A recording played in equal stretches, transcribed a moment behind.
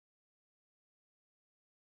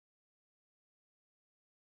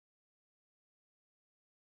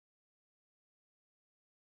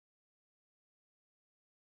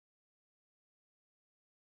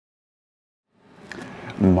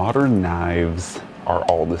Modern knives are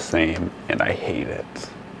all the same, and I hate it.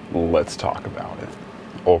 Let's talk about it.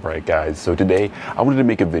 Alright guys, so today I wanted to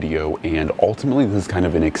make a video, and ultimately this is kind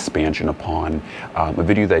of an expansion upon a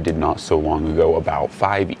video that I did not so long ago about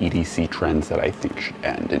 5 EDC trends that I think should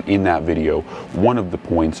end. And in that video, one of the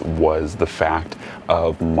points was the fact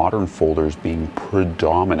of modern folders being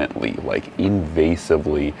predominantly, like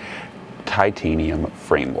invasively, titanium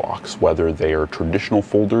frame locks. Whether they are traditional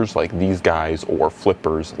folders like these guys or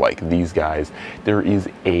flippers like these guys, there is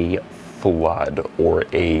a flood or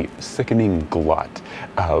a sickening glut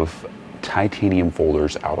of titanium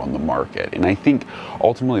folders out on the market. And I think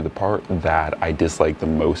ultimately the part that I dislike the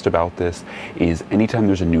most about this is anytime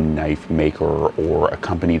there's a new knife maker or a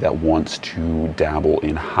company that wants to dabble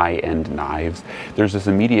in high-end knives, there's this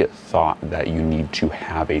immediate thought that you need to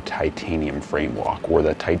have a titanium frame lock, or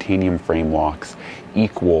that titanium frame locks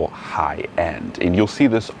equal high end. And you'll see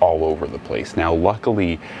this all over the place. Now,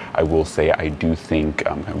 luckily, I will say I do think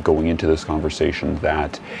going into this conversation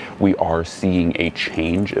that we are seeing a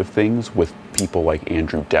change of things with people like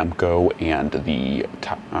Andrew Demko and the,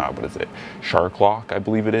 Shark Lock, I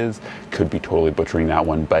believe it is. Could be totally butchering that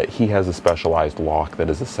one, but he has a specialized lock that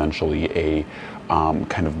is essentially a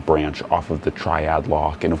kind of branch off of the Triad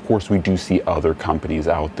lock. And of course, we do see other companies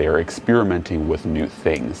out there experimenting with new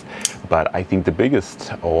things. But I think the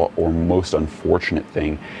biggest or most unfortunate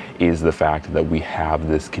thing is the fact that we have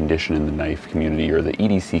this condition in the knife community or the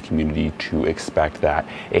EDC community to expect that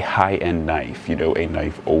a high-end knife, a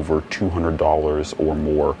knife over $200 or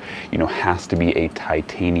more, has to be a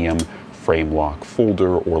titanium frame lock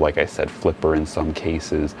folder, or like I said, flipper in some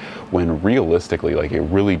cases, when realistically, like, it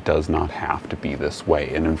really does not have to be this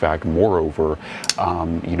way. And in fact, moreover,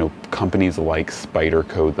 companies like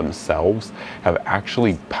Spyderco themselves have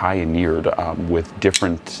actually pioneered with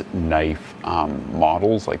different knife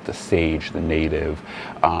models like the Sage, the Native,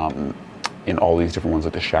 in all these different ones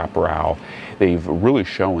like the Chaparral. They've really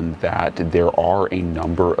shown that there are a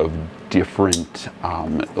number of different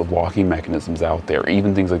locking mechanisms out there,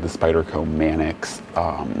 even things like the Spyderco Manix,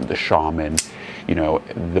 the Shaman,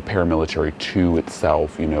 the Paramilitary 2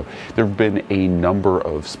 itself. There have been a number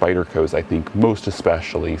of Spydercos. I think most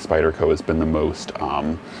especially Spyderco has been the most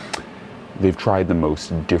they've tried the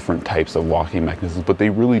most different types of locking mechanisms, but they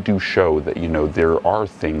really do show that, there are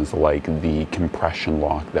things like the compression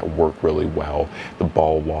lock that work really well, the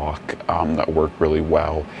ball lock that work really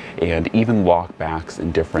well, and even lockbacks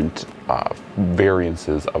in different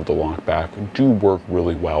variances of the lockback do work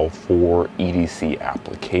really well for EDC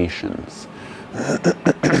applications.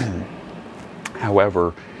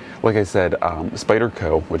 However, like I said,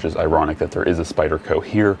 Spyderco, which is ironic that there is a Spyderco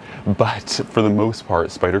here, but for the most part,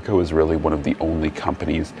 Spyderco is really one of the only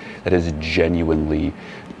companies that has genuinely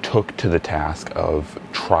took to the task of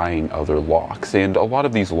trying other locks. And a lot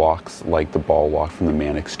of these locks, like the ball lock from the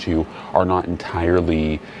Manix 2, are not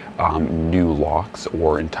entirely new locks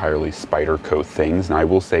or entirely Spyderco things. And I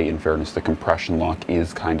will say, in fairness, the compression lock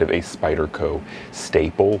is kind of a Spyderco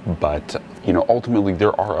staple, but ultimately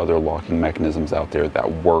there are other locking mechanisms out there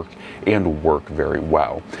that work and work very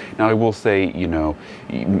well. Now, I will say,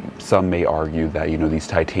 some may argue that, these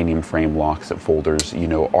titanium frame locks and folders,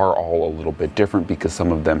 are all a little bit different because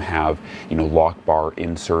some of them have, lock bar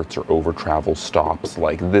inserts or over travel stops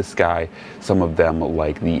like this guy. Some of them,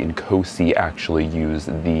 like the Incosi, actually use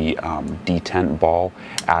the detent ball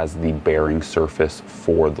as the bearing surface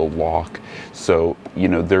for the lock. So,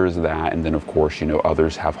 there's that. And then, of course,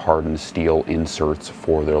 others have hardened steel inserts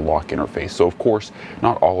for their lock interface. So, of course,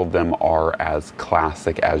 not all of them are as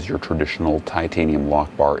classic as your traditional titanium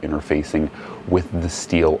lock bar interfacing with the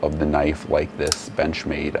steel of the knife like this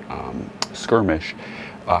Benchmade Skirmish.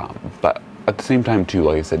 But at the same time too,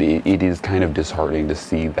 like I said, it is kind of disheartening to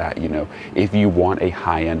see that, if you want a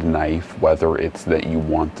high-end knife, whether it's that you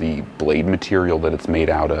want the blade material that it's made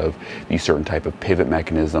out of, the certain type of pivot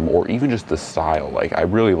mechanism, or even just the style. Like, I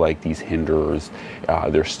really like these Hinders,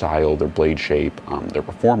 their style, their blade shape, their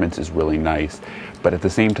performance is really nice. But at the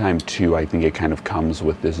same time too, I think it kind of comes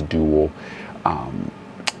with this dual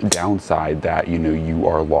downside that you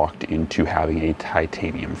are locked into having a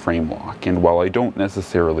titanium frame lock. And while I don't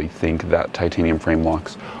necessarily think that titanium frame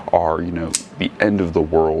locks are the end of the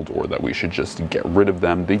world, or that we should just get rid of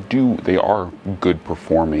them, they are good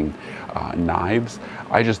performing knives.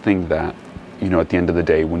 I just think that at the end of the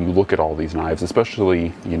day, when you look at all these knives, especially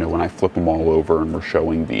when I flip them all over and we're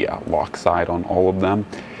showing the lock side on all of them,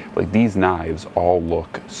 like, these knives all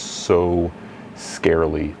look so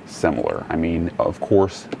scarily similar. I mean, of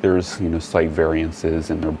course, there's, you know, slight variances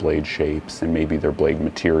in their blade shapes and maybe their blade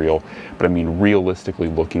material, but I mean, realistically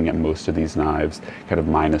looking at most of these knives, kind of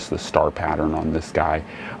minus the star pattern on this guy,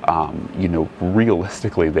 you know,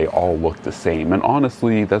 realistically, they all look the same. And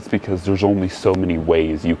honestly, that's because there's only so many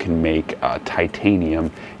ways you can make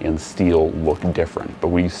titanium and steel look different. But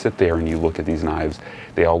when you sit there and you look at these knives,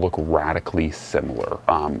 they all look radically similar.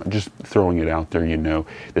 Just throwing it out there, you know,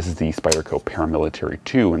 this is the Spyderco Paramilitary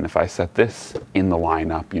 2, and if I set this in the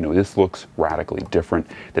lineup, you know, this looks radically different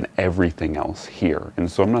than everything else here. And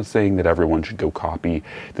so I'm not saying that everyone should go copy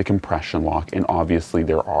the compression lock, and obviously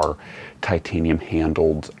there are titanium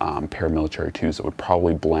handled paramilitary 2s that would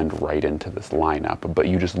probably blend right into this lineup, but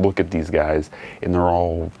you just look at these guys and they're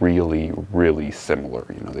all really similar.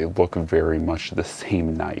 You know, they look very much the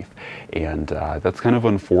same knife, and that's kind of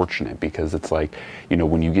unfortunate, because it's like, you know,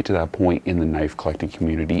 when you get to that point in the knife collecting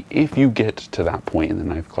community, if you get to that point in the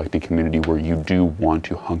knife collecting community where you do want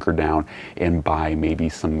to hunker down and buy maybe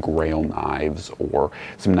some grail knives or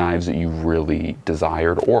some knives that you've really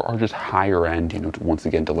desired or are just higher end, you know, to once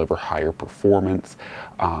again deliver higher performance,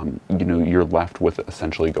 you know, you're left with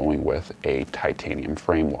essentially going with a titanium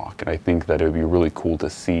frame lock. And I think that it would be really cool to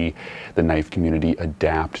see the knife community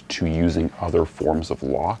adapt to using other forms of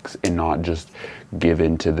locks and not just give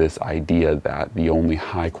into this idea that the only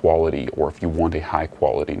high quality, or if you want a high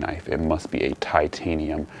quality knife, it must be a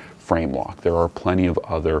titanium frame lock. There are plenty of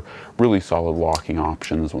other really solid locking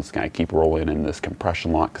options. Once again, I keep rolling in this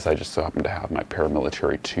compression lock because I just so happen to have my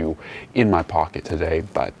Paramilitary 2 in my pocket today.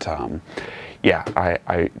 But yeah,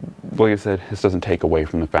 like I said, this doesn't take away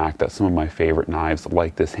from the fact that some of my favorite knives,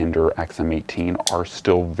 like this Hinder XM18, are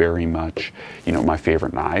still very much, you know, my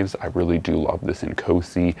favorite knives. I really do love this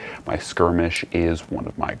Inkosi. My Skirmish is one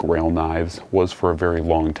of my grail knives, was for a very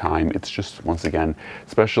long time. It's just, once again,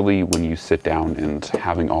 especially when you sit down and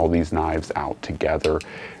having all these knives out together,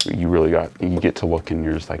 you get to look and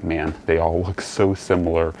you're just like, man, they all look so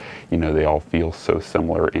similar. You know, they all feel so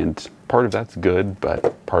similar, and part of that's good,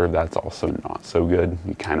 but part of that's also not so good.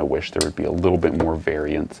 You kind of wish there would be a little bit more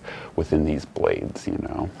variance within these blades, you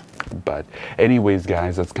know. But anyways,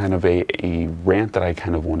 guys, that's kind of a rant that I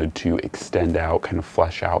kind of wanted to extend out, kind of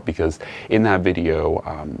flesh out, because in that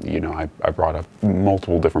video, you know, I brought up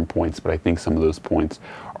multiple different points, but I think some of those points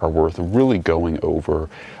are worth really going over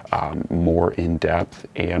more in depth.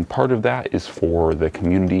 And part of that is for the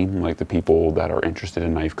community, like the people that are interested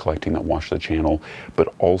in knife collecting that watch the channel,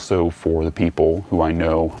 but also for the people who I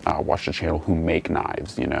know watch the channel who make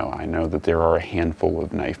knives. You know, I know that there are a handful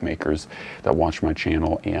of knife makers that watch my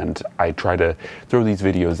channel, and I try to throw these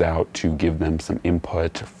videos out to give them some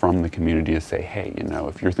input from the community to say, hey, you know,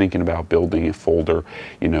 if you're thinking about building a folder,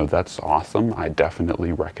 you know, that's awesome. I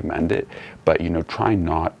definitely recommend it. But, you know, try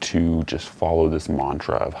not to just follow this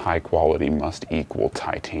mantra of high quality must equal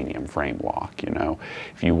titanium frame lock. You know,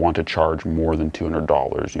 if you want to charge more than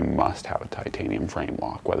 $200, you must have a titanium frame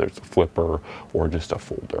lock, whether it's a flipper or just a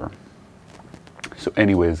folder. So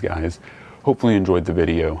anyways, guys, hopefully you enjoyed the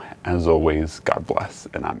video. As always, God bless,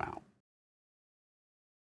 and I'm out.